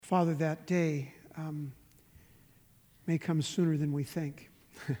Father, that day may come sooner than we think.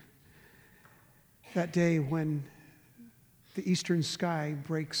 That day when the eastern sky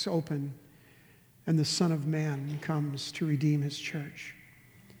breaks open and the Son of Man comes to redeem his church,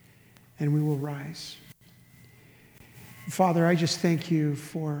 and we will rise. Father, I just thank you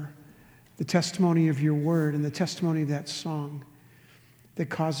for the testimony of your word and the testimony of that song that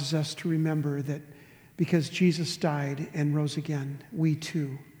causes us to remember that because Jesus died and rose again, we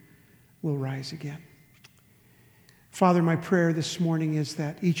too will rise again. Father, my prayer this morning is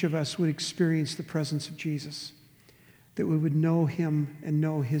that each of us would experience the presence of Jesus, that we would know him and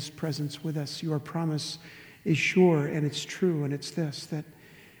know his presence with us. Your promise is sure and it's true, and it's this, that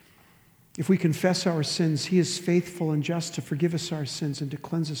if we confess our sins, he is faithful and just to forgive us our sins and to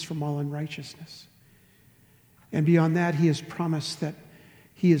cleanse us from all unrighteousness. And beyond that, he has promised that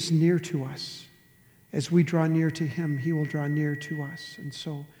he is near to us. As we draw near to him, he will draw near to us. And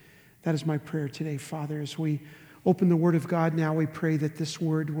so that is my prayer today, Father. As we open the Word of God now, we pray that this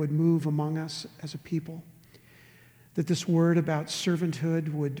Word would move among us as a people, that this Word about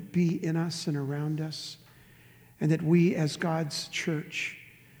servanthood would be in us and around us, and that we as God's church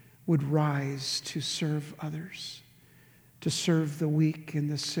would rise to serve others, to serve the weak and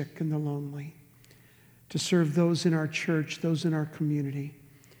the sick and the lonely, to serve those in our church, those in our community,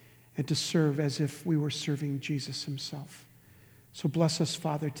 and to serve as if we were serving Jesus himself. So bless us,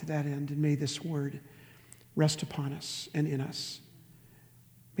 Father, to that end, and may this word rest upon us and in us.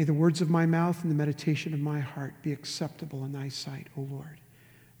 May the words of my mouth and the meditation of my heart be acceptable in thy sight, O Lord,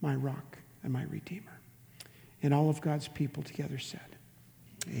 my rock and my redeemer. And all of God's people together said,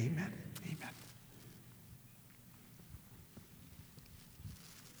 amen. Amen.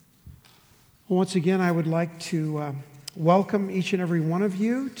 Once again, I would like to welcome each and every one of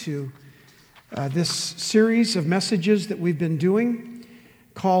you to this series of messages that we've been doing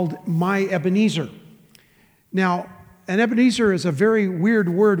called My Ebenezer. Now, an Ebenezer is a very weird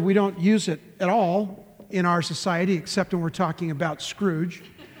word. We don't use it at all in our society, except when we're talking about Scrooge.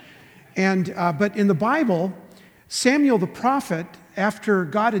 But in the Bible, Samuel the prophet, after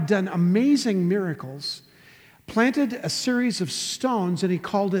God had done amazing miracles, planted a series of stones, and he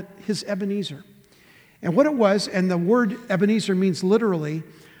called it his Ebenezer. And what it was, and the word Ebenezer means literally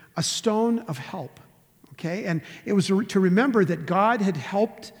a stone of help, okay? And it was to remember that God had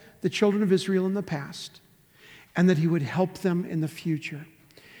helped the children of Israel in the past and that he would help them in the future.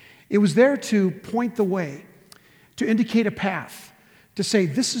 It was there to point the way, to indicate a path, to say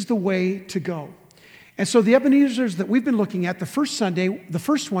this is the way to go. And so the Ebenezers that we've been looking at, the first Sunday, the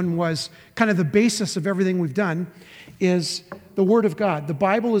first one was kind of the basis of everything we've done, is the Word of God. The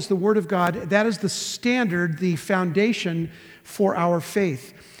Bible is the Word of God. That is the standard, the foundation for our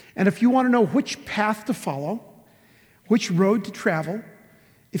faith. And if you want to know which path to follow, which road to travel,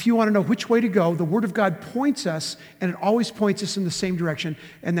 if you want to know which way to go, the Word of God points us, and it always points us in the same direction,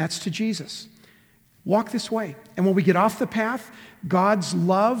 and that's to Jesus. Walk this way. And when we get off the path, God's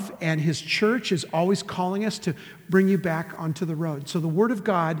love and his church is always calling us to bring you back onto the road. So the Word of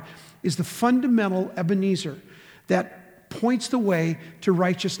God is the fundamental Ebenezer that points the way to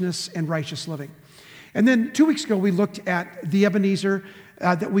righteousness and righteous living. And then 2 weeks ago, we looked at the Ebenezer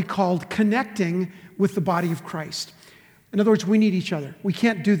that we called connecting with the body of Christ. In other words, we need each other. We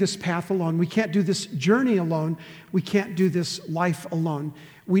can't do this path alone. We can't do this journey alone. We can't do this life alone.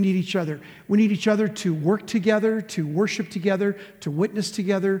 We need each other. We need each other to work together, to worship together, to witness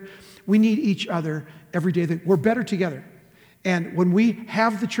together. We need each other every day. That we're better together. And when we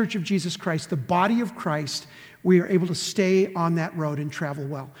have the Church of Jesus Christ, the body of Christ, we are able to stay on that road and travel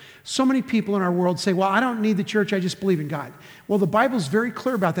well. So many people in our world say, well, I don't need the church, I just believe in God. Well, the Bible is very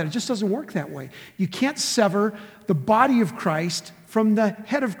clear about that. It just doesn't work that way. You can't sever the body of Christ from the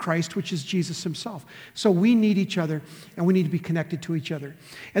head of Christ, which is Jesus himself. So we need each other, and we need to be connected to each other.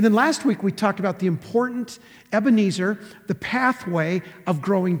 And then last week, we talked about the important Ebenezer, the pathway of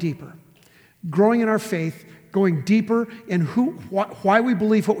growing deeper, growing in our faith, going deeper in why we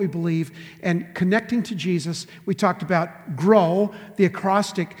believe what we believe, and connecting to Jesus. We talked about grow, the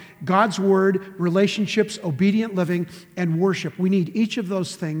acrostic, God's word, relationships, obedient living, and worship. We need each of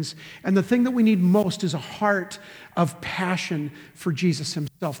those things. And the thing that we need most is a heart of passion for Jesus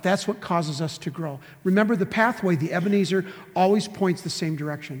himself. That's what causes us to grow. Remember, the pathway, the Ebenezer, always points the same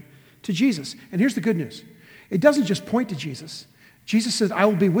direction, to Jesus. And here's the good news. It doesn't just point to Jesus. Jesus says, I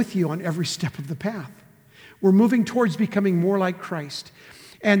will be with you on every step of the path. We're moving towards becoming more like Christ.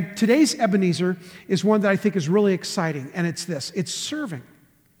 And today's Ebenezer is one that I think is really exciting, and it's this. It's serving.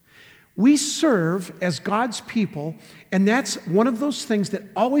 We serve as God's people, and that's one of those things that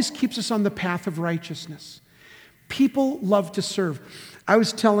always keeps us on the path of righteousness. People love to serve. I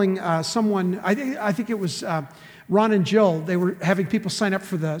was telling someone, I think it was Ron and Jill, they were having people sign up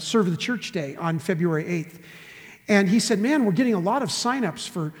for the Serve the Church Day on February 8th. And he said, man, we're getting a lot of signups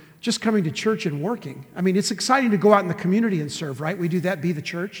for just coming to church and working. I mean, it's exciting to go out in the community and serve, right? We do that, be the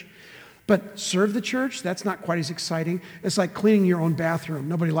church. But serve the church, that's not quite as exciting. It's like cleaning your own bathroom.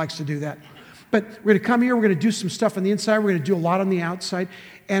 Nobody likes to do that. But we're going to come here, we're going to do some stuff on the inside, we're going to do a lot on the outside.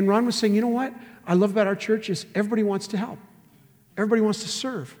 And Ron was saying, you know what I love about our church is everybody wants to help. Everybody wants to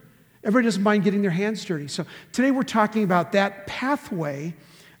serve. Everybody doesn't mind getting their hands dirty. So today we're talking about that pathway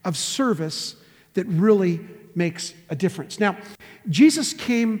of service that really makes a difference. Now, Jesus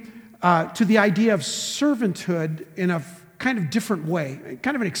came to the idea of servanthood in a kind of different way,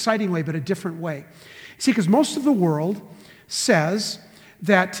 kind of an exciting way, but a different way. See, because most of the world says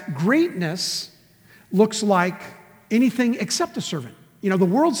that greatness looks like anything except a servant. You know, the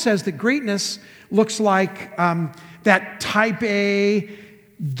world says that greatness looks like that type A,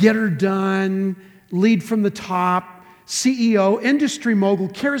 get her done, lead from the top, CEO, industry mogul,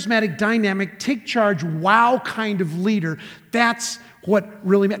 charismatic, dynamic, take charge, wow kind of leader. That's what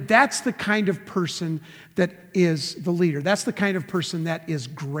really meant. That's the kind of person that is the leader. That's the kind of person that is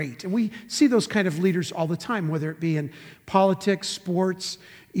great. And we see those kind of leaders all the time, whether it be in politics, sports,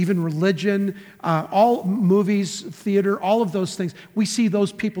 even religion, all movies, theater, all of those things. We see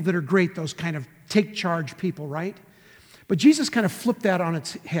those people that are great, those kind of take charge people, right? But Jesus kind of flipped that on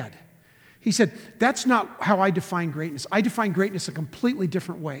its head. He said, that's not how I define greatness. I define greatness a completely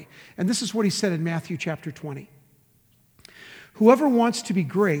different way. And this is what he said in Matthew chapter 20. Whoever wants to be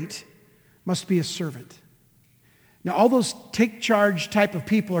great must be a servant. Now, all those take charge type of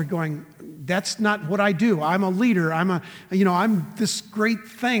people are going, that's not what I do. I'm a leader. I'm this great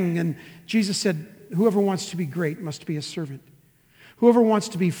thing. And Jesus said, whoever wants to be great must be a servant. Whoever wants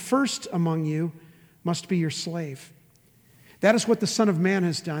to be first among you must be your slave. That is what the Son of Man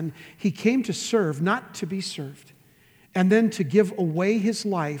has done. He came to serve, not to be served, and then to give away his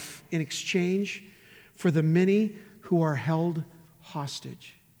life in exchange for the many who are held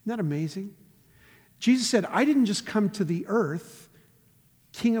hostage. Isn't that amazing? Jesus said, I didn't just come to the earth,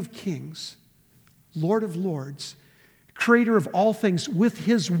 King of kings, Lord of lords, creator of all things, with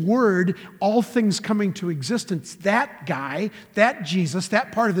his word, all things coming to existence. That guy, that Jesus,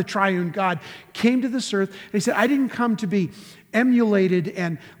 that part of the triune God came to this earth. And he said, I didn't come to be emulated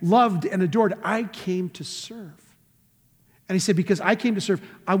and loved and adored. I came to serve. And he said, because I came to serve,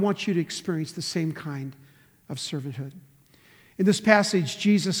 I want you to experience the same kind of servanthood. In this passage,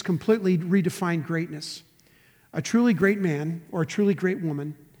 Jesus completely redefined greatness. A truly great man or a truly great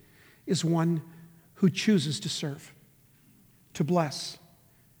woman is one who chooses to serve, to bless,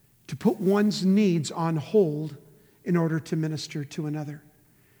 to put one's needs on hold in order to minister to another.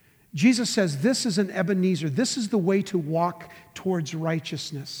 Jesus says this is an Ebenezer. This is the way to walk towards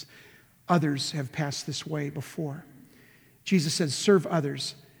righteousness. Others have passed this way before. Jesus says, serve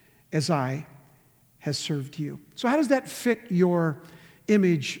others as I have served you. So how does that fit your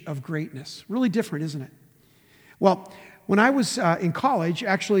image of greatness? Really different, isn't it? Well, when I was in college,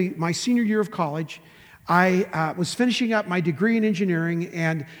 actually my senior year of college, I was finishing up my degree in engineering,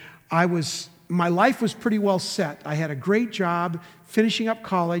 and my life was pretty well set. I had a great job finishing up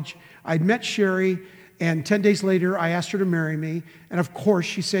college. I'd met Sherry, and 10 days later, I asked her to marry me. And of course,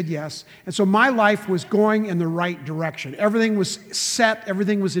 she said yes. And so my life was going in the right direction. Everything was set.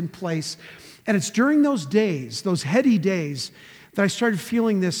 Everything was in place. And it's during those days, those heady days, that I started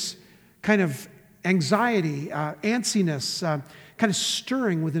feeling this kind of anxiety, antsiness, kind of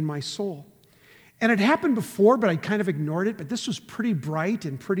stirring within my soul. And it happened before, but I kind of ignored it. But this was pretty bright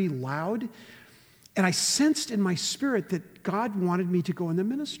and pretty loud. And I sensed in my spirit that God wanted me to go in the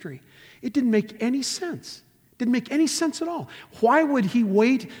ministry. It didn't make any sense. It didn't make any sense at all. Why would he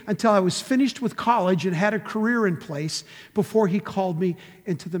wait until I was finished with college and had a career in place before he called me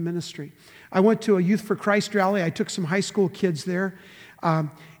into the ministry? I went to a Youth for Christ rally. I took some high school kids there.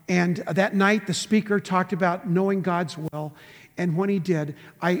 And that night, the speaker talked about knowing God's will. And when he did,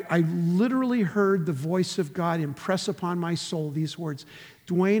 I literally heard the voice of God impress upon my soul these words,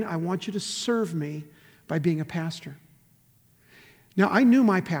 Dwayne, I want you to serve me by being a pastor. Now, I knew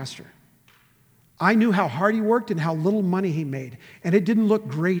my pastor. I knew how hard he worked and how little money he made. And it didn't look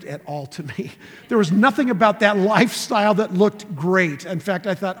great at all to me. There was nothing about that lifestyle that looked great. In fact,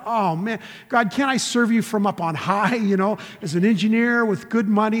 I thought, oh man, God, can I serve you from up on high, as an engineer with good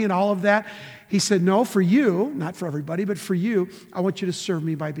money and all of that? He said, no, for you, not for everybody, but for you, I want you to serve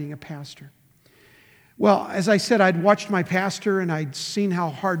me by being a pastor. Well, as I said, I'd watched my pastor and I'd seen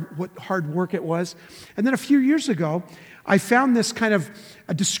what hard work it was. And then a few years ago, I found this kind of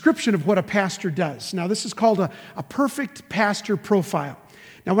a description of what a pastor does. Now, this is called a perfect pastor profile.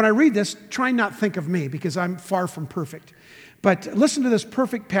 Now, when I read this, try not think of me because I'm far from perfect. But listen to this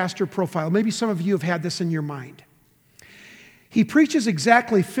perfect pastor profile. Maybe some of you have had this in your mind. He preaches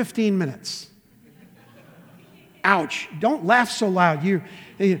exactly 15 minutes. Ouch. Don't laugh so loud.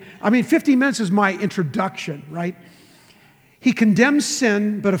 15 minutes is my introduction, right? He condemns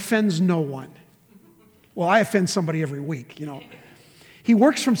sin but offends no one. Well, I offend somebody every week, He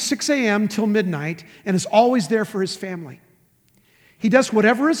works from 6 a.m. till midnight and is always there for his family. He does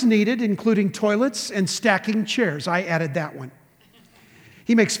whatever is needed, including toilets and stacking chairs. I added that one.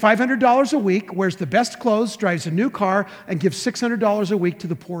 He makes $500 a week, wears the best clothes, drives a new car, and gives $600 a week to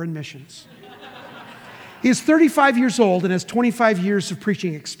the poor in missions. He is 35 years old and has 25 years of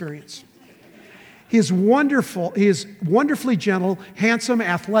preaching experience. He is wonderful. He is wonderfully gentle, handsome,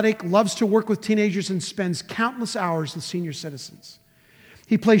 athletic, loves to work with teenagers, and spends countless hours with senior citizens.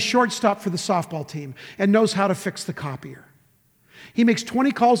 He plays shortstop for the softball team and knows how to fix the copier. He makes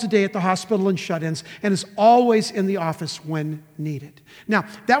 20 calls a day at the hospital and shut-ins and is always in the office when needed. Now,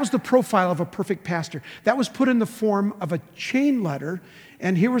 that was the profile of a perfect pastor. That was put in the form of a chain letter,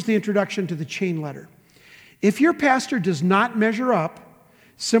 and here was the introduction to the chain letter. If your pastor does not measure up,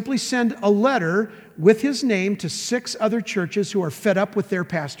 simply send a letter with his name to 6 other churches who are fed up with their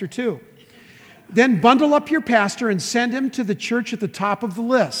pastor too. Then bundle up your pastor and send him to the church at the top of the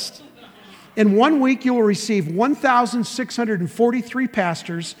list. In 1 week, you will receive 1,643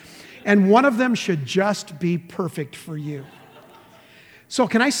 pastors, and one of them should just be perfect for you. So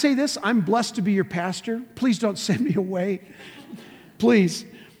can I say this? I'm blessed to be your pastor. Please don't send me away. Please.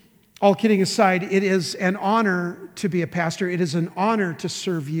 All kidding aside, it is an honor to be a pastor. It is an honor to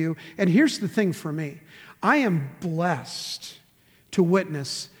serve you. And here's the thing for me. I am blessed to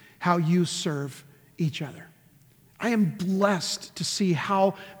witness how you serve each other. I am blessed to see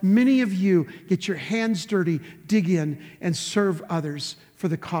how many of you get your hands dirty, dig in, and serve others for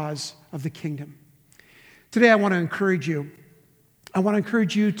the cause of the kingdom. Today, I want to encourage you. I want to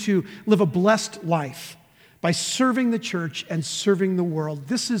encourage you to live a blessed life by serving the church and serving the world.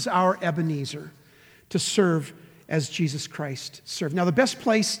 This is our Ebenezer, to serve as Jesus Christ served. Now, the best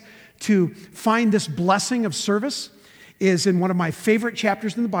place to find this blessing of service is in one of my favorite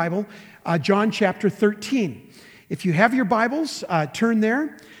chapters in the Bible, John chapter 13. If you have your Bibles, turn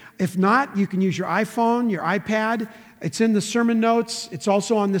there. If not, you can use your iPhone, your iPad. It's in the sermon notes. It's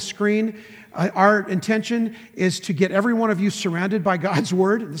also on the screen. Our intention is to get every one of you surrounded by God's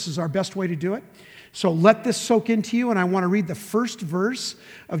Word. This is our best way to do it. So let this soak into you, and I want to read the first verse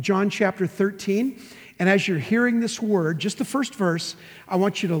of John chapter 13. And as you're hearing this word, just the first verse, I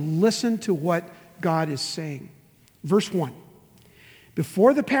want you to listen to what God is saying. Verse 1.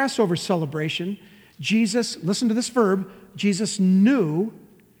 Before the Passover celebration, Jesus, listen to this verb, Jesus knew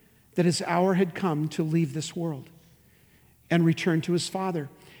that his hour had come to leave this world and return to his Father.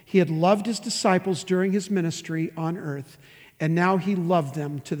 He had loved his disciples during his ministry on earth, and now he loved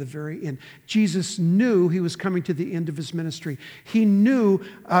them to the very end. Jesus knew he was coming to the end of his ministry. He knew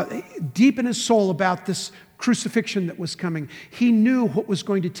deep in his soul about this crucifixion that was coming. He knew what was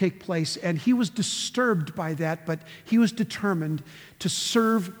going to take place, and he was disturbed by that, but he was determined to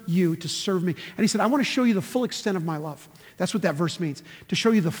serve you, to serve me. And he said, I want to show you the full extent of my love. That's what that verse means, to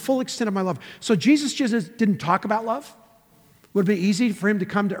show you the full extent of my love. So Jesus just didn't talk about love. Would it be easy for him to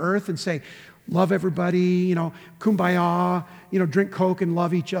come to earth and say, love everybody, kumbaya, drink Coke and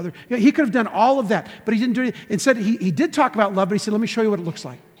love each other? He could have done all of that, but he didn't do it. Instead, he did talk about love, but he said, let me show you what it looks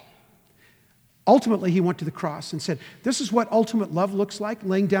like. Ultimately, he went to the cross and said, this is what ultimate love looks like,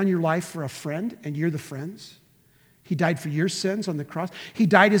 laying down your life for a friend, and you're the friends. He died for your sins on the cross. He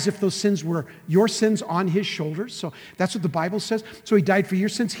died as if those sins were your sins on his shoulders. So that's what the Bible says. So he died for your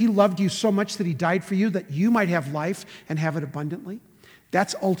sins. He loved you so much that he died for you that you might have life and have it abundantly.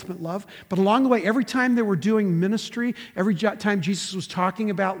 That's ultimate love. But along the way, every time they were doing ministry, every time Jesus was talking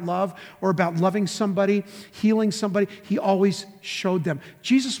about love or about loving somebody, healing somebody, he always showed them.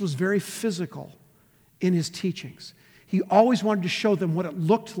 Jesus was very physical in his teachings. He always wanted to show them what it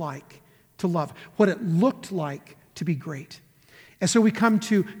looked like to love, what it looked like to be great. And so we come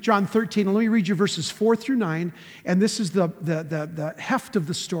to John 13, and let me read you verses 4 through 9, and this is the heft of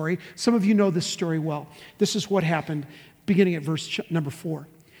the story. Some of you know this story well. This is what happened beginning at verse number 4.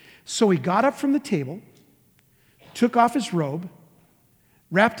 So he got up from the table, took off his robe,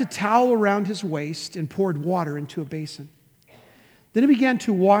 wrapped a towel around his waist, and poured water into a basin. Then he began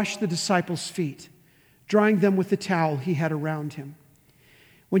to wash the disciples' feet, drying them with the towel he had around him.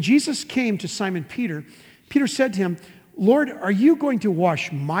 When Jesus came to Simon Peter, Peter said to him, Lord, are you going to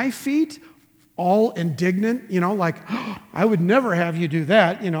wash my feet? All indignant, like, oh, I would never have you do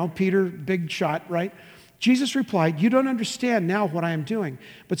that. Peter, big shot, right? Jesus replied, you don't understand now what I am doing,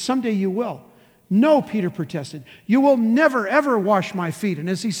 but someday you will. No, Peter protested, you will never, ever wash my feet. And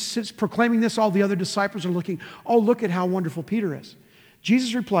as he sits proclaiming this, all the other disciples are looking, oh, look at how wonderful Peter is.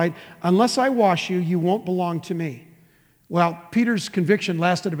 Jesus replied, unless I wash you, you won't belong to me. Well, Peter's conviction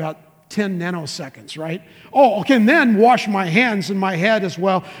lasted about 10 nanoseconds, right? Oh, okay, and then wash my hands and my head as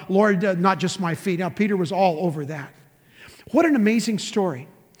well. Lord, not just my feet. Now, Peter was all over that. What an amazing story.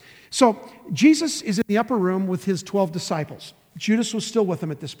 So, Jesus is in the upper room with his 12 disciples. Judas was still with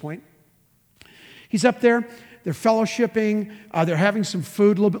him at this point. He's up there. They're fellowshipping. They're having some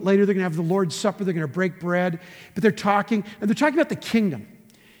food. A little bit later, they're going to have the Lord's Supper. They're going to break bread. But they're talking about the kingdom.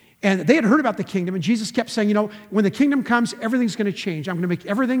 And they had heard about the kingdom, and Jesus kept saying, when the kingdom comes, everything's going to change. I'm going to make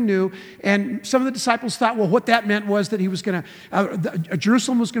everything new. And some of the disciples thought, well, what that meant was that he was going to,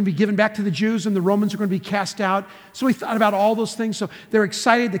 Jerusalem was going to be given back to the Jews, and the Romans were going to be cast out. So he thought about all those things. So they're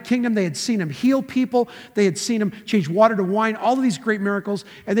excited. The kingdom, they had seen him heal people. They had seen him change water to wine, all of these great miracles.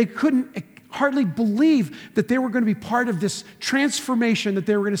 And they couldn't hardly believe that they were going to be part of this transformation that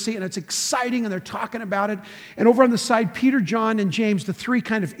they were going to see. And it's exciting, and they're talking about it. And over on the side, Peter, John, and James, the three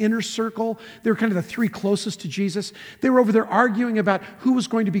kind of inner circle, they were kind of the three closest to Jesus. They were over there arguing about who was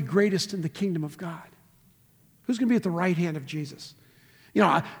going to be greatest in the kingdom of God. Who's going to be at the right hand of Jesus?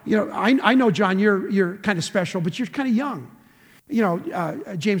 I know, John, you're kind of special, but you're kind of young.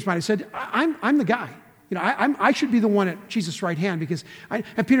 James might have said, I'm the guy. I should be the one at Jesus' right hand because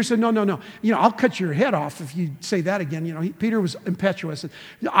and Peter said, no. I'll cut your head off if you say that again. Peter was impetuous.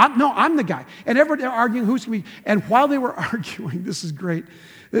 I'm the guy. And everybody arguing who's going to be. And while they were arguing, this is great.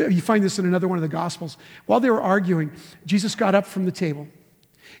 You find this in another one of the Gospels. While they were arguing, Jesus got up from the table.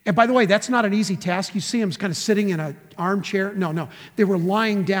 And by the way, that's not an easy task. You see him kind of sitting in an armchair. No. They were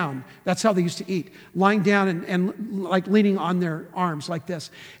lying down. That's how they used to eat. Lying down and like leaning on their arms like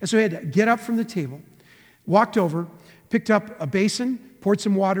this. And so he had to get up from the table, walked over, picked up a basin, poured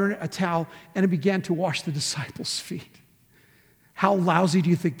some water in it, a towel, and it began to wash the disciples' feet. How lousy do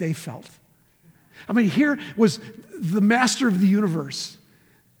you think they felt? I mean, here was the master of the universe,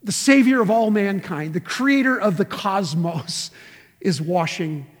 the savior of all mankind, the creator of the cosmos, is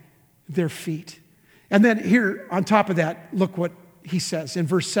washing their feet. And then here, on top of that, look what he says in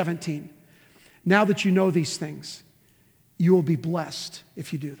verse 17. Now that you know these things, you will be blessed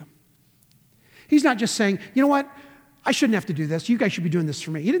if you do them. He's not just saying, you know what, I shouldn't have to do this. You guys should be doing this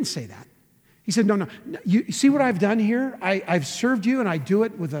for me. He didn't say that. He said, no. You see what I've done here? I've served you, and I do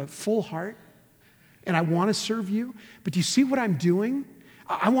it with a full heart, and I want to serve you. But do you see what I'm doing?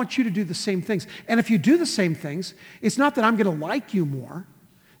 I want you to do the same things. And if you do the same things, it's not that I'm going to like you more.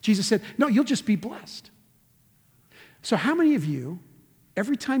 Jesus said, no, you'll just be blessed. So how many of you,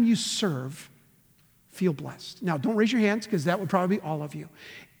 every time you serve, feel blessed? Now, don't raise your hands because that would probably be all of you.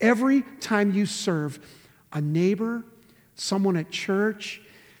 Every time you serve a neighbor, someone at church,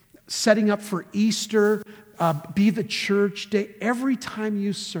 setting up for Easter, be the church day, every time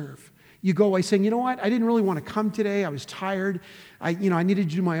you serve, you go away saying, you know what, I didn't really want to come today. I was tired. I needed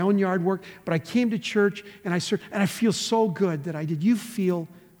to do my own yard work, but I came to church and I served, and I feel so good that I did. You feel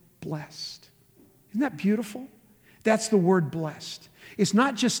blessed. Isn't that beautiful? That's the word blessed. It's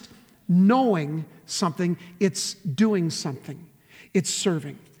not just knowing something, it's doing something. It's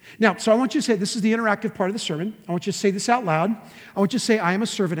serving. Now, so I want you to say, this is the interactive part of the sermon. I want you to say this out loud. I want you to say, I am a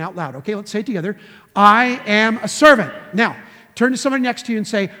servant out loud. Okay, let's say it together. I am a servant. Now, turn to somebody next to you and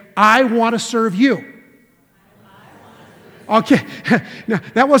say, I want to serve you. Okay, now,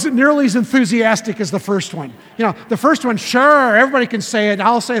 that wasn't nearly as enthusiastic as the first one. The first one, sure, everybody can say it.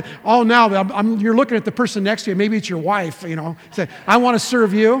 I'll say it. Oh, now you're looking at the person next to you. Maybe it's your wife, say, I want to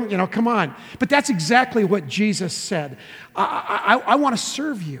serve you. Come on. But that's exactly what Jesus said. I want to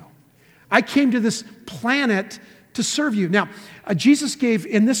serve you. I came to this planet to serve you. Now, Jesus gave,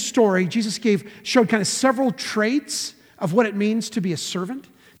 in this story, showed kind of several traits of what it means to be a servant.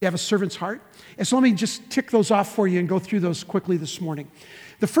 You have a servant's heart. And so let me just tick those off for you and go through those quickly this morning.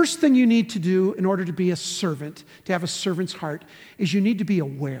 The first thing you need to do in order to be a servant, to have a servant's heart, is you need to be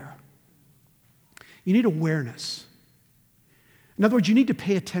aware. You need awareness. In other words, you need to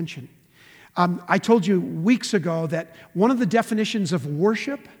pay attention. I told you weeks ago that one of the definitions of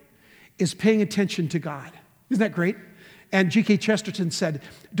worship is paying attention to God. Isn't that great? And G.K. Chesterton said,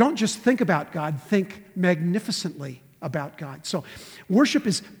 don't just think about God, think magnificently about God. So worship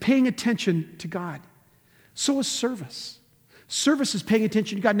is paying attention to God. So is service. Service is paying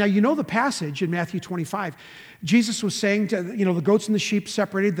attention to God. Now, you know the passage in Matthew 25. Jesus was saying to, the goats and the sheep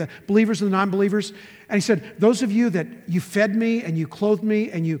separated, the believers and the non-believers. And he said, those of you that you fed me and you clothed me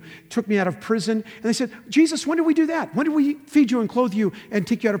and you took me out of prison. And they said, Jesus, when did we do that? When did we feed you and clothe you and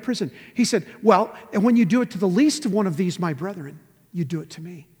take you out of prison? He said, well, and when you do it to the least of one of these, my brethren, you do it to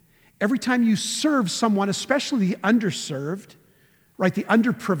me. Every time you serve someone, especially the underserved, right, the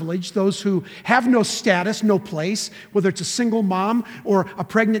underprivileged, those who have no status, no place, whether it's a single mom or a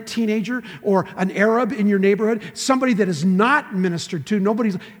pregnant teenager or an Arab in your neighborhood, somebody that is not ministered to,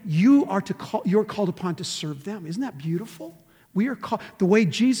 you're called upon to serve them. Isn't that beautiful? We are called, the way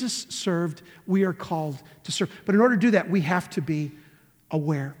Jesus served, we are called to serve. But in order to do that, we have to be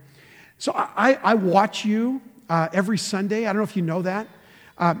aware. So I watch you every Sunday. I don't know if you know that.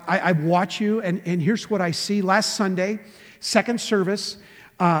 I watch you, and here's what I see. Last Sunday, second service,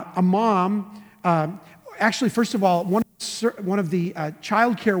 a mom, actually, first of all, one of the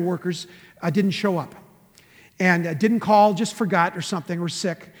child care workers didn't show up and didn't call, just forgot or something, or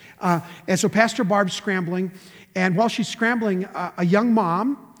sick. And so Pastor Barb's scrambling, and while she's scrambling, a young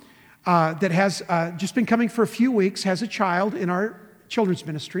mom that has just been coming for a few weeks, has a child in our children's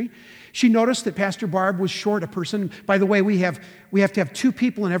ministry. She noticed that Pastor Barb was short a person. By the way, we have to have 2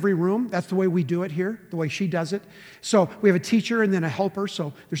 people in every room. That's the way we do it here, the way she does it. So we have a teacher and then a helper.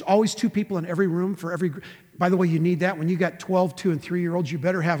 So there's always 2 people in every room for every. By the way, you need that. When you got 12, 2, and 3-year-olds, you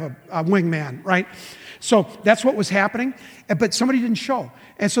better have a wingman, right? So that's what was happening. But somebody didn't show.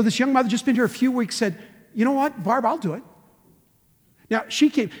 And so this young mother, just been here a few weeks, said, you know what, Barb, I'll do it. Now, she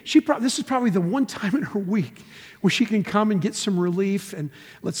came. This is probably the one time in her week where she can come and get some relief and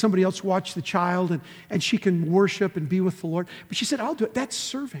let somebody else watch the child, and she can worship and be with the Lord. But she said, I'll do it. That's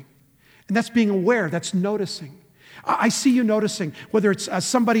serving. And that's being aware. That's noticing. I see you noticing, whether it's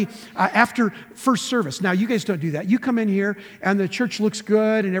somebody after first service. Now, you guys don't do that. You come in here, and the church looks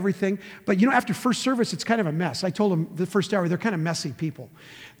good and everything. But, after first service, it's kind of a mess. I told them the first hour, they're kind of messy people.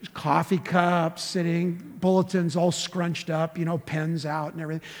 There's coffee cups sitting, bulletins all scrunched up, pens out and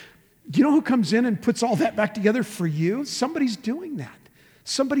everything. Do you know who comes in and puts all that back together for you? Somebody's doing that.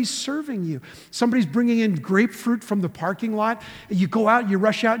 Somebody's serving you. Somebody's bringing in grapefruit from the parking lot. And you go out, you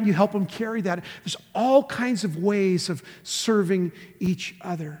rush out, and you help them carry that. There's all kinds of ways of serving each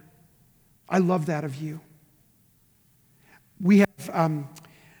other. I love that of you. We have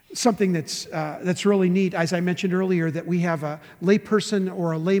something that's really neat. As I mentioned earlier, that we have a layperson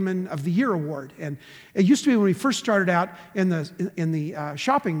or a layman of the year award. And it used to be when we first started out in the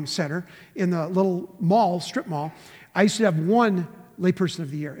shopping center, in the little mall, strip mall, I used to have one layperson of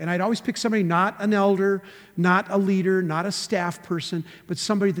the year. And I'd always pick somebody, not an elder, not a leader, not a staff person, but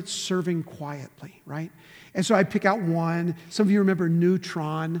somebody that's serving quietly, right? And so I'd pick out one. Some of you remember Nu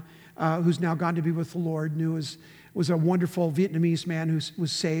Tron, who's now gone to be with the Lord. Nu was a wonderful Vietnamese man who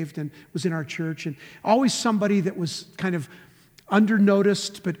was saved and was in our church. And always somebody that was kind of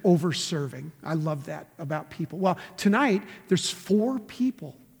under-noticed but over-serving. I love that about people. Well, tonight, there's 4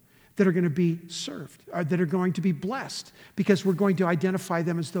 people that are going to be served, that are going to be blessed, because we're going to identify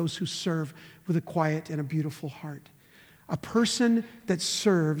them as those who serve with a quiet and a beautiful heart. A person that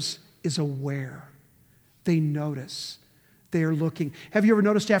serves is aware. They notice. They are looking. Have you ever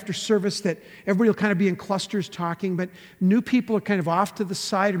noticed after service that everybody will kind of be in clusters talking, but new people are kind of off to the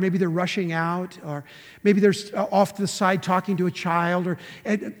side, or maybe they're rushing out, or maybe they're off to the side talking to a child,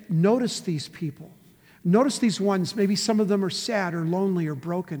 notice these people. Notice these ones, maybe some of them are sad or lonely or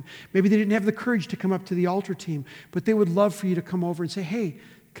broken. Maybe they didn't have the courage to come up to the altar team, but they would love for you to come over and say, hey,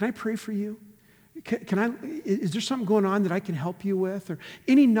 can I pray for you? Is there something going on that I can help you with? Or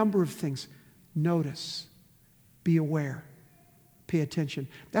any number of things. Notice. Be aware. Pay attention.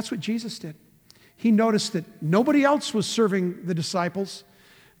 That's what Jesus did. He noticed that nobody else was serving the disciples.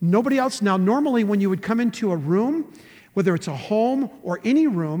 Nobody else. Now, normally when you would come into a room, whether it's a home or any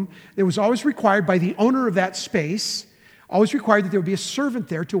room, it was always required by the owner of that space, always required that there would be a servant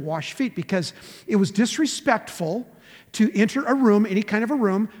there to wash feet, because it was disrespectful to enter a room, any kind of a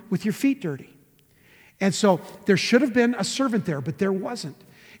room, with your feet dirty. And so there should have been a servant there, but there wasn't.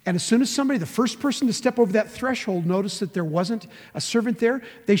 And as soon as the first person to step over that threshold, noticed that there wasn't a servant there,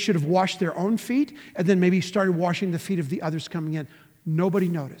 they should have washed their own feet and then maybe started washing the feet of the others coming in. Nobody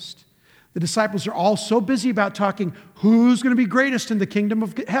noticed. The disciples are all so busy about talking, who's going to be greatest in the kingdom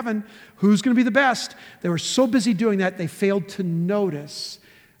of heaven? Who's going to be the best? They were so busy doing that, they failed to notice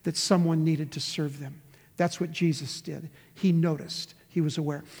that someone needed to serve them. That's what Jesus did. He noticed. He was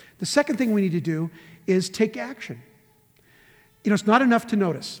aware. The second thing we need to do is take action. It's not enough to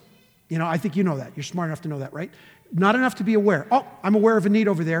notice. I think you know that. You're smart enough to know that, right? Not enough to be aware. Oh, I'm aware of a need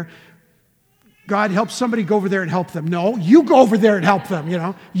over there. God, help somebody go over there and help them. No, you go over there and help them,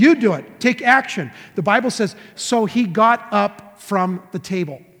 You do it. Take action. The Bible says, so he got up from the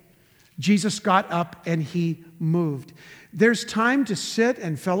table. Jesus got up and he moved. There's time to sit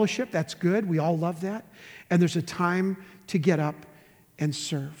and fellowship. That's good. We all love that. And there's a time to get up and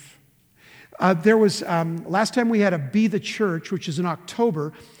serve. There was, last time we had a Be the Church, which is in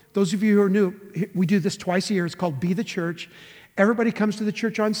October. Those of you who are new, we do this twice a year. It's called Be the Church. Everybody comes to the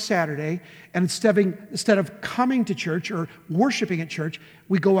church on Saturday, and instead of coming to church or worshiping at church,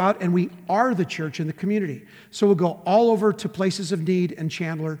 we go out and we are the church in the community. So we'll go all over to places of need and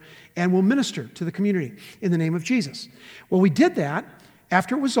Chandler, and we'll minister to the community in the name of Jesus. Well, we did that.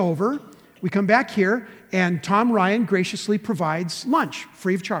 After it was over, we come back here, and Tom Ryan graciously provides lunch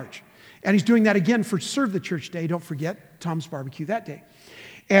free of charge. And he's doing that again for Serve the Church Day. Don't forget Tom's Barbecue that day.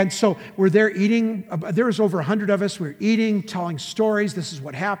 And so we're there eating. There was over 100 of us. We were eating, telling stories. This is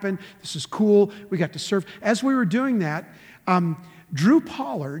what happened. This is cool. We got to serve. As we were doing that, Drew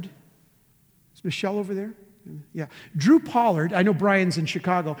Pollard, is Michelle over there? Yeah. Drew Pollard, I know Brian's in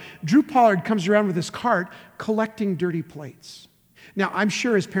Chicago. Drew Pollard comes around with his cart collecting dirty plates. Now, I'm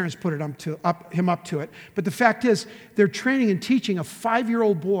sure his parents put him up to it, but the fact is, they're training and teaching a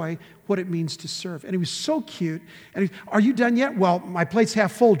 5-year-old boy what it means to serve. And he was so cute. And are you done yet? Well, my plate's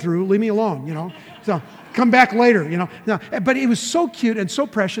half full, Drew. Leave me alone, So come back later, No, but he was so cute and so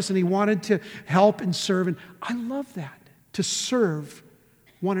precious, and he wanted to help and serve. And I love that, to serve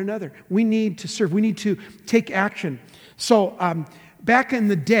one another. We need to serve. We need to take action. So back in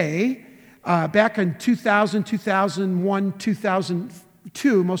the day, back in 2000, 2001,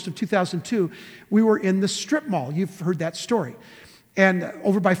 2002, most of 2002, we were in the strip mall. You've heard that story. And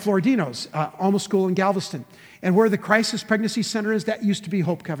over by Floridino's, Alma School in Galveston. And where the Crisis Pregnancy Center is, that used to be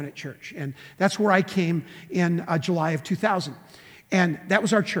Hope Covenant Church. And that's where I came in July of 2000. And that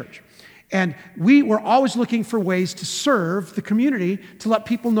was our church. And we were always looking for ways to serve the community, to let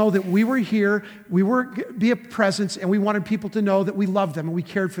people know that we were here, we were be a presence, and we wanted people to know that we loved them and we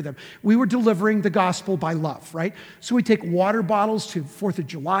cared for them. We were delivering the gospel by love, right? So we take water bottles to 4th of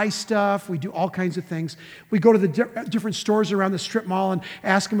July stuff. We do all kinds of things. We go to the different stores around the strip mall and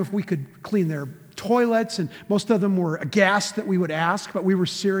ask them if we could clean their toilets, and most of them were aghast that we would ask, but we were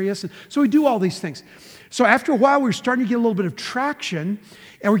serious. And so we do all these things. So after a while, we were starting to get a little bit of traction,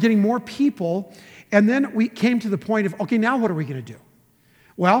 and we're getting more people. And then we came to the point of, okay, now what are we going to do?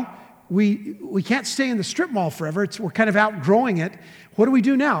 Well, we can't stay in the strip mall forever. We're kind of outgrowing it. What do we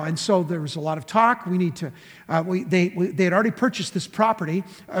do now? And so there was a lot of talk. We need to, they had already purchased this property,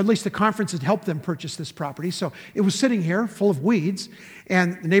 or at least the conference had helped them purchase this property. So it was sitting here full of weeds,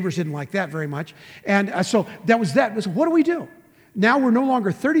 and the neighbors didn't like that very much. And so that was that. So what do we do? Now we're no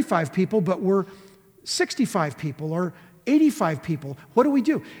longer 35 people, but we're 65 people or 85 people. What do we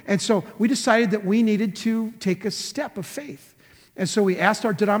do? And so we decided that we needed to take a step of faith. And so we asked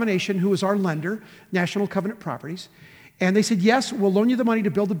our denomination, who was our lender, National Covenant Properties, and they said, yes, we'll loan you the money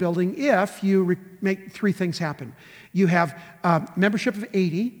to build the building if you make 3 things happen. You have membership of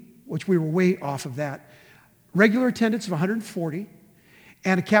 80, which we were way off of that, regular attendance of 140,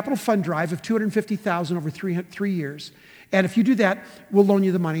 and a capital fund drive of $250,000 over 3 years. And if you do that, we'll loan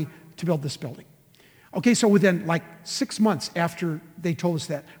you the money to build this building. Okay, so within like 6 months after they told us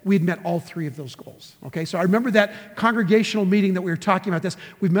that, we had met all 3 of those goals. Okay, so I remember that congregational meeting that we were talking about this.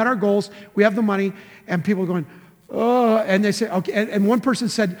 We've met our goals, we have the money, and people are going, oh, and they say, okay, and one person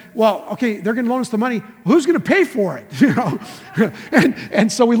said, well, okay, they're going to loan us the money. Who's going to pay for it? And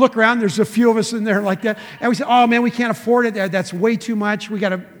so we look around, there's a few of us in there like that, and we say, oh man, we can't afford it. That's way too much. We got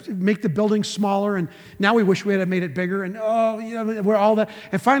to make the building smaller, and now we wish we had made it bigger, and we're all that.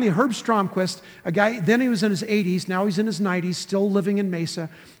 And finally, Herb Stromquist, a guy, then he was in his 80s, now he's in his 90s, still living in Mesa,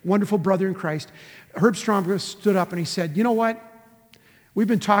 wonderful brother in Christ. Herb Stromquist stood up and he said, you know what? We've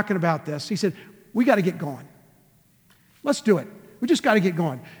been talking about this. He said, we got to get going. Let's do it. We just got to get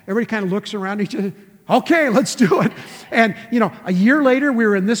going. Everybody kind of looks around each other. Okay, let's do it. And, a year later, we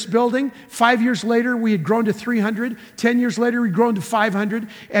were in this building. 5 years later, we had grown to 300. 10 years later, we'd grown to 500.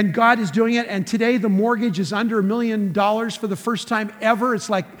 And God is doing it. And today, the mortgage is under $1 million for the first time ever. It's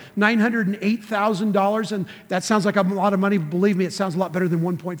like $908,000. And that sounds like a lot of money. But believe me, it sounds a lot better than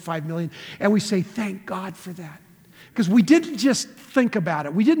 $1.5 million. And we say, thank God for that. Because we didn't just think about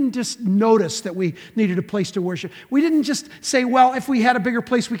it. We didn't just notice that we needed a place to worship. We didn't just say, well, if we had a bigger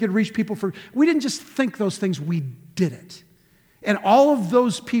place, we could reach people for. We didn't just think those things. We did it. And all of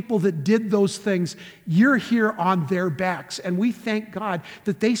those people that did those things, you're here on their backs. And we thank God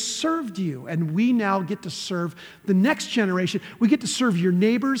that they served you. And we now get to serve the next generation. We get to serve your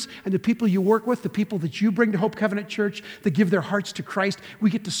neighbors and the people you work with, the people that you bring to Hope Covenant Church that give their hearts to Christ.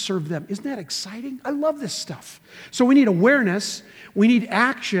 We get to serve them. Isn't that exciting? I love this stuff. So we need awareness. We need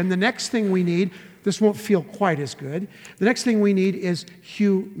action. The next thing we need, this won't feel quite as good. The next thing we need is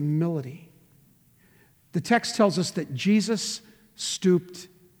humility. The text tells us that Jesus stooped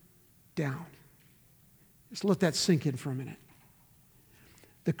down. Just let that sink in for a minute.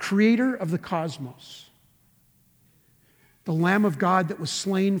 The creator of the cosmos, the Lamb of God that was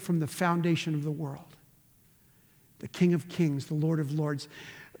slain from the foundation of the world, the King of Kings, the Lord of Lords,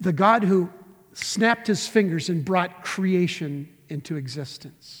 the God who snapped his fingers and brought creation into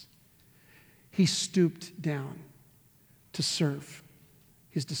existence. He stooped down to serve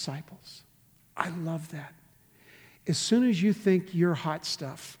his disciples. I love that. As soon as you think you're hot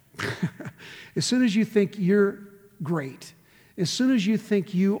stuff, as soon as you think you're great, as soon as you think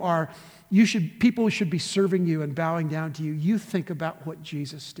people should be serving you and bowing down to you, you think about what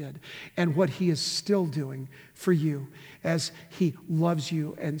Jesus did and what he is still doing for you as he loves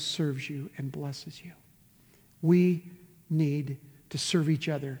you and serves you and blesses you. We need to serve each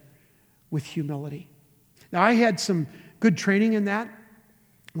other with humility. Now, I had some good training in that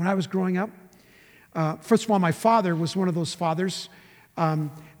when I was growing up. First of all, my father was one of those fathers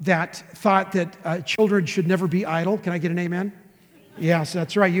that thought that children should never be idle. Can I get an amen? Yes,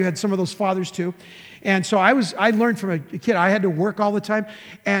 that's right. You had some of those fathers too. And so I learned from a kid, I had to work all the time.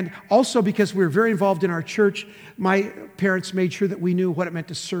 And also because we were very involved in our church, my parents made sure that we knew what it meant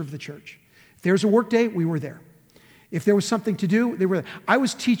to serve the church. If there was a work day, we were there. If there was something to do, they were there. I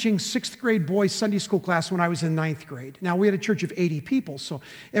was teaching 6th grade boys Sunday school class when I was in 9th grade. Now, we had a church of 80 people, so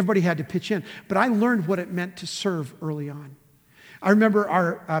everybody had to pitch in. But I learned what it meant to serve early on. I remember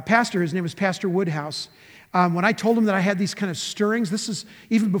our pastor, his name was Pastor Woodhouse. When I told him that I had these kind of stirrings, this is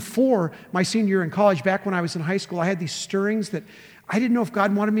even before my senior year in college, back when I was in high school, I had these stirrings that I didn't know if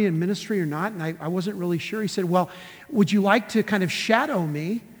God wanted me in ministry or not, and I wasn't really sure. He said, well, would you like to kind of shadow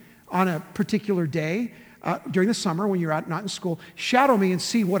me on a particular day? During the summer when you're out not in school, shadow me and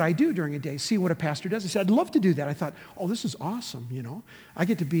see what I do during a day, see what a pastor does. I said, I'd love to do that. I thought, oh, this is awesome, I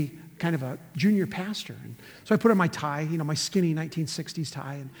get to be kind of a junior pastor. And so I put on my tie, my skinny 1960s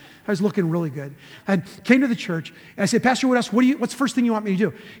tie, and I was looking really good. I came to the church, and I said, Pastor Woodhouse, what's the first thing you want me to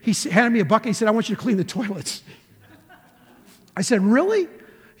do? He handed me a bucket. He said, I want you to clean the toilets. I said, really?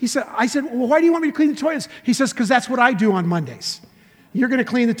 I said, well, why do you want me to clean the toilets? He says, because that's what I do on Mondays. You're going to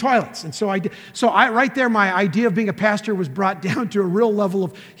clean the toilets. And so I did. So right there, my idea of being a pastor was brought down to a real level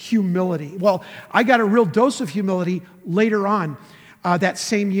of humility. Well, I got a real dose of humility later on that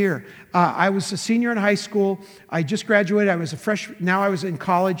same year. I was a senior in high school. I just graduated. I was a freshman. Now I was in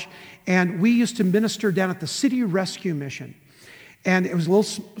college. And we used to minister down at the City Rescue Mission. And it was a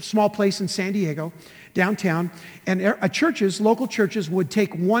little small place in San Diego, downtown. And local churches would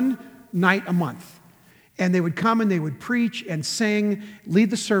take one night a month. And they would come and they would preach and sing,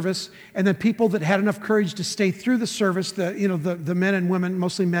 lead the service, and then people that had enough courage to stay through the service, the men and women,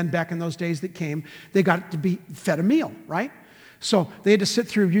 mostly men back in those days that came, they got to be fed a meal, right? So they had to sit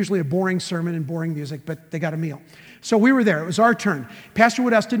through usually a boring sermon and boring music, but they got a meal. So we were there. It was our turn. Pastor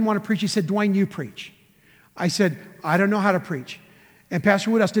Woodhouse didn't want to preach. He said, Dwayne, you preach. I said, I don't know how to preach. And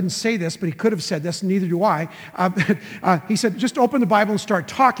Pastor Woodhouse didn't say this, but he could have said this, and neither do I. He said, just open the Bible and start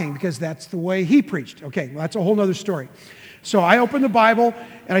talking, because that's the way he preached. Okay, well, that's a whole other story. So I opened the Bible,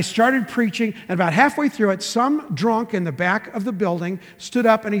 and I started preaching, and about halfway through it, some drunk in the back of the building stood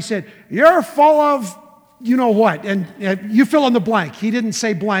up, and he said, you're full of you-know-what, and you fill in the blank. He didn't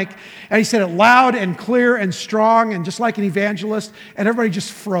say blank, and he said it loud and clear and strong, and just like an evangelist, and everybody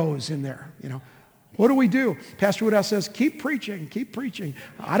just froze in there, What do we do? Pastor Woodhouse says, keep preaching, keep preaching.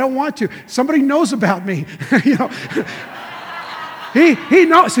 I don't want to. Somebody knows about me. He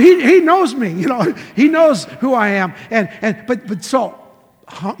knows me. He knows who I am.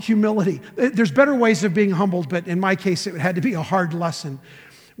 But humility. There's better ways of being humbled, but in my case, it had to be a hard lesson.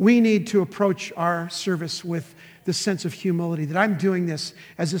 We need to approach our service with the sense of humility, that I'm doing this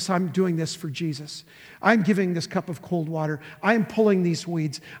as if I'm doing this for Jesus. I'm giving this cup of cold water. I'm pulling these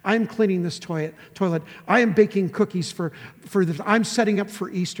weeds. I'm cleaning this toilet. I am baking cookies for this. I'm setting up for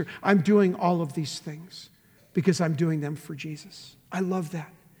Easter. I'm doing all of these things because I'm doing them for Jesus. I love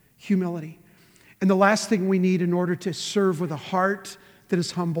that. Humility. And the last thing we need in order to serve with a heart that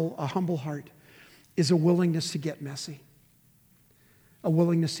is humble, a humble heart, is a willingness to get messy. A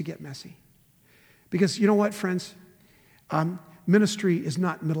willingness to get messy. Because you know what, friends? Ministry is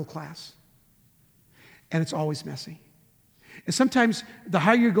not middle class. And it's always messy. And sometimes the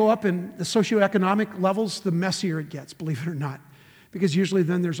higher you go up in the socioeconomic levels, the messier it gets, believe it or not. Because usually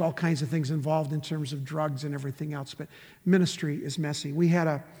then there's all kinds of things involved in terms of drugs and everything else. But ministry is messy. We had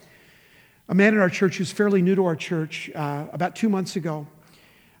a man in our church who's fairly new to our church about 2 months ago.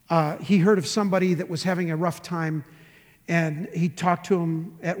 He heard of somebody that was having a rough time, and he talked to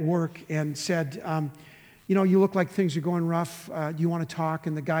him at work and said, you look like things are going rough. Do you want to talk?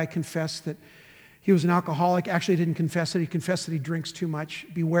 And the guy confessed that he was an alcoholic. Actually, he didn't confess it. He confessed that he drinks too much.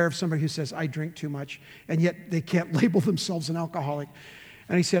 Beware of somebody who says, I drink too much, and yet they can't label themselves an alcoholic.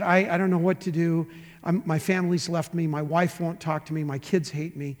 And he said, I don't know what to do. My family's left me. My wife won't talk to me. My kids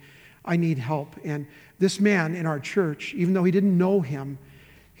hate me. I need help. And this man in our church, even though he didn't know him,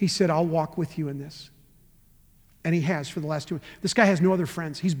 he said, I'll walk with you in this. And he has for the last 2 months. This guy has no other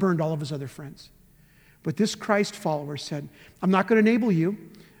friends. He's burned all of his other friends. But this Christ follower said, I'm not going to enable you.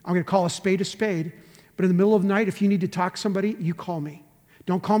 I'm going to call a spade, but in the middle of the night, if you need to talk to somebody, you call me.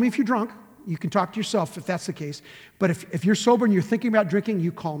 Don't call me if you're drunk. You can talk to yourself if that's the case. But if you're sober and you're thinking about drinking,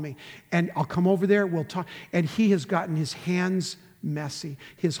 you call me. And I'll come over there, we'll talk. And he has gotten his hands messy,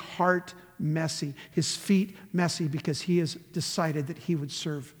 his heart messy, his feet messy, because he has decided that he would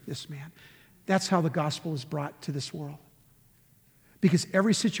serve this man. That's how the gospel is brought to this world. Because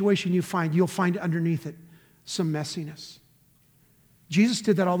every situation you find, you'll find underneath it some messiness. Jesus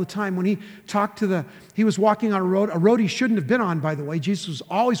did that all the time. When he was walking on a road he shouldn't have been on, by the way. Jesus was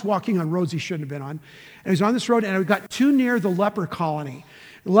always walking on roads he shouldn't have been on. And he was on this road, and it got too near the leper colony.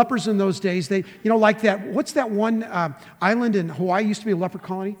 The lepers in those days, they, like that, what's that one island in Hawaii used to be a leper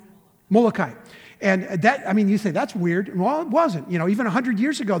colony? Molokai. And that, you say, that's weird. Well, it wasn't. Even 100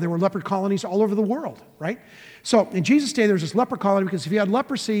 years ago, there were leper colonies all over the world, right? So in Jesus' day, there was this leper colony because if you had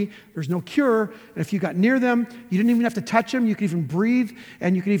leprosy, there's no cure. And if you got near them, you didn't even have to touch them. You could even breathe,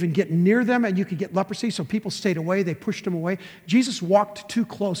 and you could even get near them, and you could get leprosy. So people stayed away. They pushed them away. Jesus walked too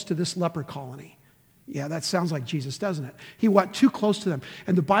close to this leper colony. Yeah, that sounds like Jesus, doesn't it? He went too close to them.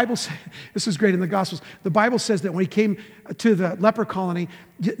 And the Bible says, this is great in the Gospels, the Bible says that when he came to the leper colony,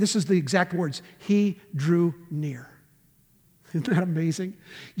 this is the exact words, he drew near. Isn't that amazing?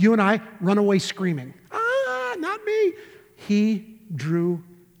 You and I run away screaming, not me. He drew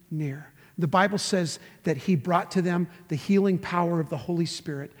near. The Bible says that he brought to them the healing power of the Holy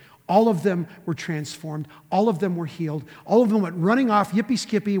Spirit. All of them were transformed. All of them were healed. All of them went running off,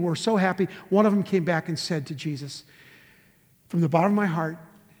 yippee-skippy, were so happy. One of them came back and said to Jesus, from the bottom of my heart,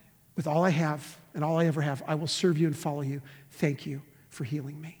 with all I have and all I ever have, I will serve you and follow you. Thank you for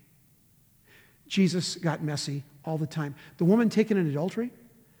healing me. Jesus got messy all the time. The woman taken in adultery,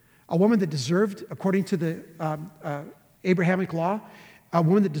 a woman that deserved, according to the Abrahamic law, a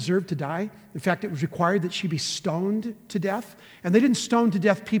woman that deserved to die. In fact, it was required that she be stoned to death. And they didn't stone to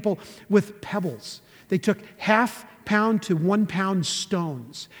death people with pebbles. They took half-pound to 1-pound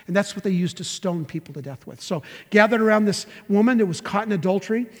stones. And that's what they used to stone people to death with. So gathered around this woman that was caught in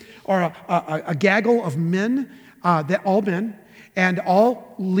adultery, or a gaggle of men, all men, and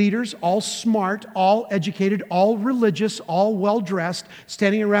all leaders, all smart, all educated, all religious, all well-dressed,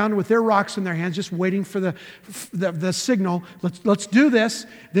 standing around with their rocks in their hands, just waiting for the signal. Let's do this.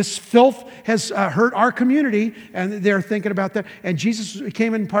 This filth has hurt our community, and they're thinking about that. And Jesus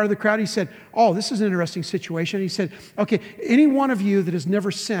came in part of the crowd. He said, oh, this is an interesting situation. He said, okay, any one of you that has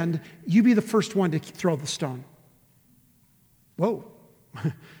never sinned, you be the first one to throw the stone. Whoa.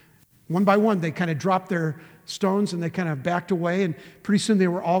 One by one, they kind of dropped their stones and they kind of backed away, and pretty soon they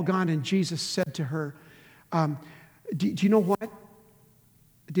were all gone. And Jesus said to her, do you know what,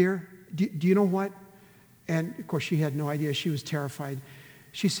 dear? Do you know what? And of course she had no idea. She was terrified.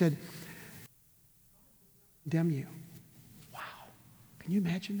 She said, condemn you. Wow. Can you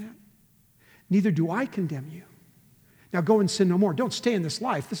imagine that? Neither do I condemn you. Now go and sin no more. Don't stay in this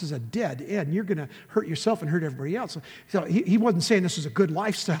life. This is a dead end. You're going to hurt yourself and hurt everybody else. So he wasn't saying this was a good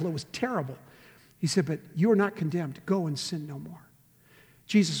lifestyle. It was terrible. He said, but you are not condemned. Go and sin no more.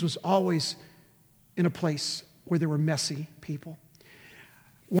 Jesus was always in a place where there were messy people.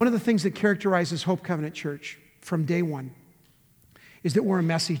 One of the things that characterizes Hope Covenant Church from day one is that we're a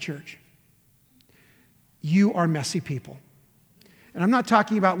messy church. You are messy people. And I'm not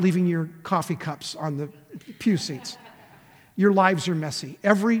talking about leaving your coffee cups on the pew seats. Your lives are messy.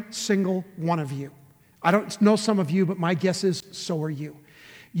 Every single one of you. I don't know some of you, but my guess is so are you.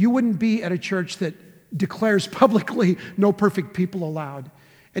 You wouldn't be at a church that declares publicly no perfect people allowed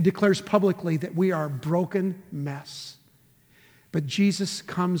and declares publicly that we are a broken mess. But Jesus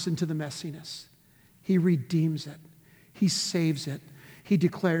comes into the messiness. He redeems it. He saves it. He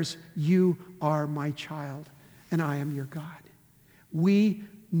declares, you are my child and I am your God. We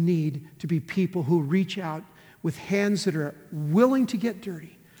need to be people who reach out with hands that are willing to get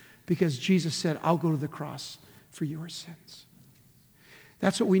dirty because Jesus said, I'll go to the cross for your sins.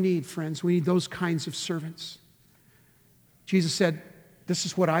 That's what we need, friends. We need those kinds of servants. Jesus said, this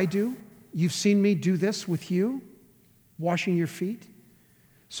is what I do. You've seen me do this with you, washing your feet,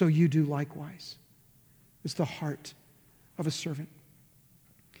 so you do likewise. It's the heart of a servant.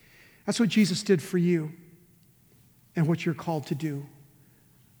 That's what Jesus did for you and what you're called to do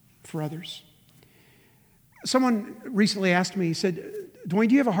for others. Someone recently asked me, he said, Dwayne,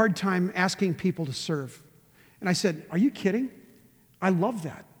 do you have a hard time asking people to serve? And I said, are you kidding? I love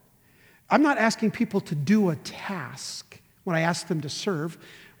that. I'm not asking people to do a task when I ask them to serve,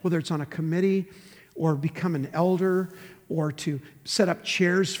 whether it's on a committee or become an elder or to set up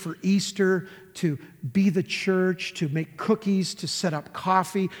chairs for Easter, to be the church, to make cookies, to set up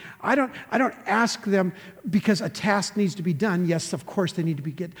coffee. I don't ask them because a task needs to be done. Yes, of course they need to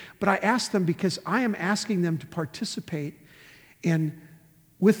be good. But I ask them because I am asking them to participate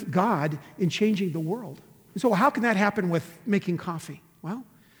with God in changing the world. So how can that happen with making coffee? Well,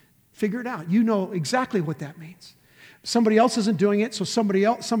 figure it out. You know exactly what that means. Somebody else isn't doing it, so somebody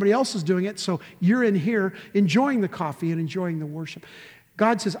else is doing it, so you're in here enjoying the coffee and enjoying the worship.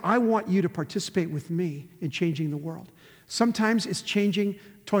 God says, I want you to participate with me in changing the world. Sometimes it's changing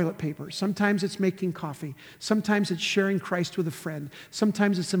toilet paper. Sometimes it's making coffee. Sometimes it's sharing Christ with a friend.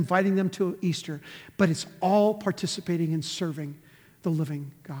 Sometimes it's inviting them to Easter. But it's all participating in serving the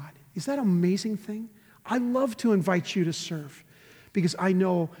living God. Is that an amazing thing? I love to invite you to serve, because I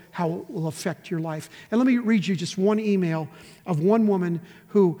know how it will affect your life. And let me read you just one email of one woman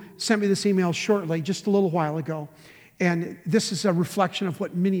who sent me this email shortly, just a little while ago. And this is a reflection of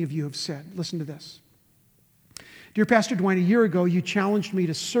what many of you have said. Listen to this. Dear Pastor Dwayne, a year ago, you challenged me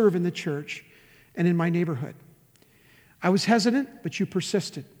to serve in the church and in my neighborhood. I was hesitant, but you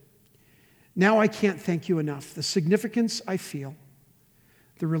persisted. Now I can't thank you enough. The significance I feel,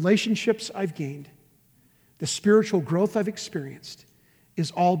 the relationships I've gained, the spiritual growth I've experienced is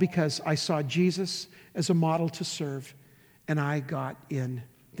all because I saw Jesus as a model to serve, and I got in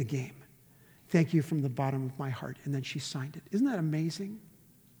the game. Thank you from the bottom of my heart. And then she signed it. Isn't that amazing?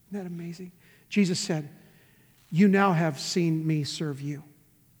 Isn't that amazing? Jesus said, you now have seen me serve you.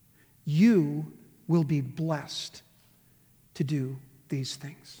 You will be blessed to do these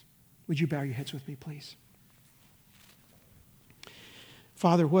things. Would you bow your heads with me, please?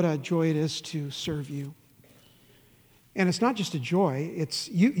 Father, what a joy it is to serve you. And it's not just a joy, it's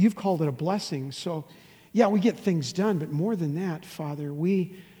you've called it a blessing. So, yeah, we get things done, but more than that, Father,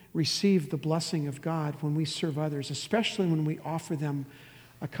 we receive the blessing of God when we serve others, especially when we offer them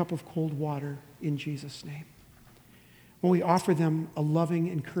a cup of cold water in Jesus' name. When we offer them a loving,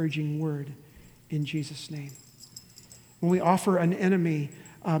 encouraging word in Jesus' name. When we offer an enemy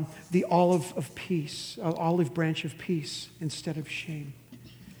the olive of peace, an olive branch of peace instead of shame.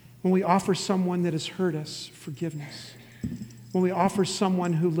 When we offer someone that has hurt us forgiveness. When we offer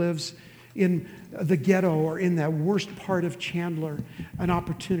someone who lives in the ghetto or in that worst part of Chandler an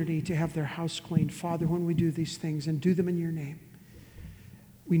opportunity to have their house cleaned. Father, when we do these things and do them in your name,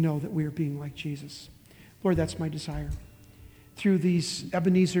 we know that we are being like Jesus. Lord, that's my desire. Through these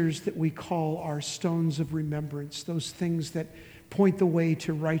Ebenezers that we call our stones of remembrance, those things that point the way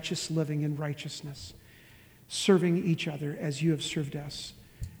to righteous living and righteousness, serving each other as you have served us,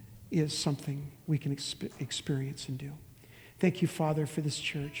 is something we can experience and do. Thank you, Father, for this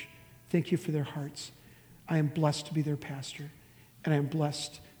church. Thank you for their hearts. I am blessed to be their pastor, and I am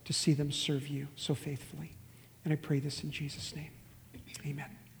blessed to see them serve you so faithfully. And I pray this in Jesus' name. Amen.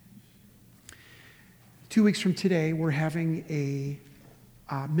 2 weeks from today, we're having a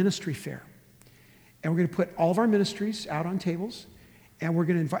ministry fair. And we're going to put all of our ministries out on tables, and we're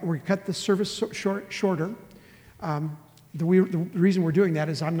going to cut the service shorter. The reason we're doing that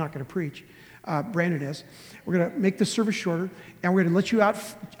is I'm not going to preach. Brandon is. We're going to make the service shorter, and we're going to let you out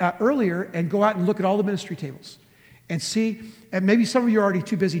earlier and go out and look at all the ministry tables and see. And maybe some of you are already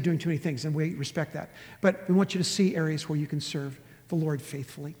too busy doing too many things, and we respect that. But we want you to see areas where you can serve the Lord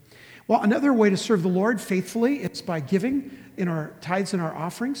faithfully. Well, another way to serve the Lord faithfully is by giving in our tithes and our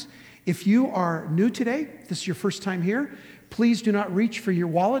offerings. If you are new today, this is your first time here, please do not reach for your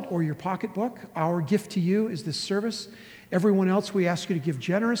wallet or your pocketbook. Our gift to you is this service. Everyone else, we ask you to give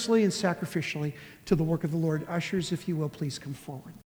generously and sacrificially to the work of the Lord. Ushers, if you will, please come forward.